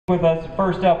With us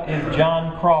first up is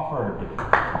John Crawford.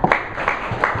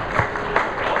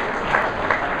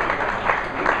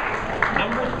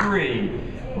 Number 3,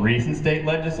 recent state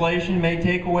legislation may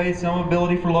take away some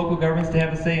ability for local governments to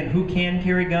have a say in who can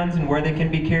carry guns and where they can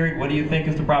be carried. What do you think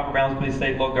is the proper balance between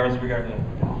state and local governments regarding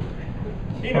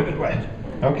that? Good question.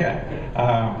 Okay,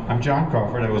 I'm John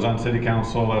Crawford. I was on City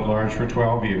Council at large for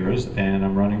 12 years, and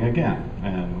I'm running again.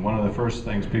 And one of the first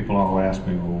things people all ask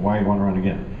me, well, why do you want to run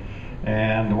again?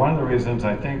 And one of the reasons,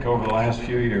 I think, over the last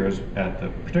few years,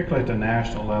 particularly at the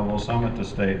national level, some at the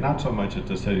state, not so much at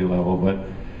the city level, but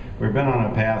we've been on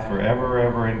a path for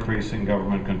ever increasing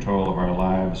government control of our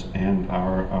lives and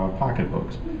our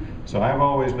pocketbooks. So I've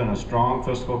always been a strong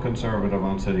fiscal conservative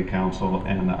on City Council,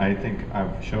 and I think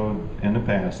I've showed in the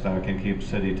past that I can keep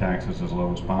city taxes as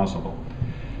low as possible.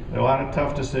 There are a lot of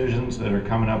tough decisions that are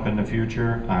coming up in the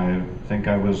future. I think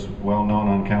I was well known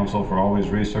on council for always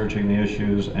researching the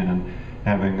issues and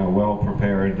having a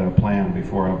well-prepared plan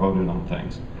before I voted on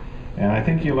things. And I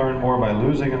think you learn more by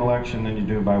losing an election than you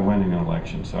do by winning an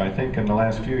election. So I think in the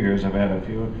last few years I've had a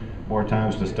few more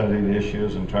times to study the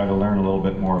issues and try to learn a little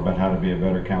bit more about how to be a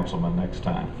better councilman next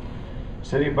time.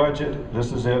 City budget,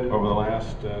 this is it over the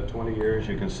last 20 years.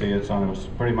 You can see it's on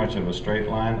pretty much of a straight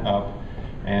line up.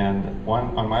 And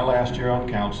on my last year on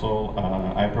council,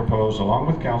 I proposed, along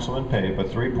with Councilman Pape, a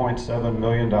 $3.7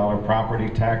 million property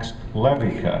tax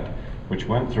levy cut, which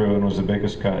went through and was the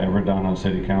biggest cut ever done on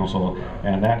City Council,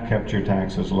 and that kept your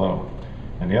taxes low.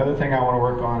 And the other thing I want to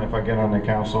work on if I get on the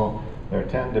council, there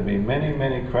tend to be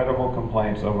many credible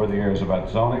complaints over the years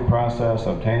about zoning process,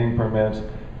 obtaining permits,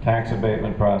 tax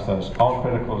abatement process, all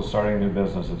critical to starting new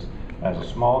businesses. As a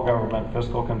small government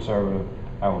fiscal conservative,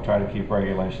 I will try to keep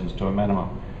regulations to a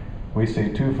minimum. We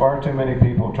see far too many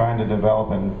people trying to develop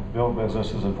and build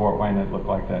businesses in Fort Wayne that look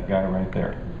like that guy right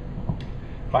there.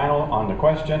 Final on the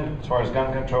question, as far as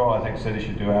gun control, I think cities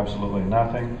should do absolutely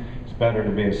nothing. It's better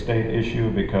to be a state issue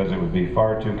because it would be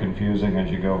far too confusing as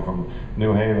you go from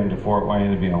New Haven to Fort Wayne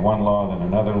to be on one law then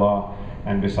another law.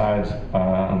 And besides,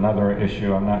 another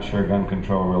issue, I'm not sure gun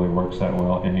control really works that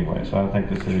well anyway. So I think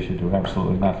the city should do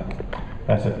absolutely nothing.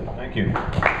 That's it. Thank you.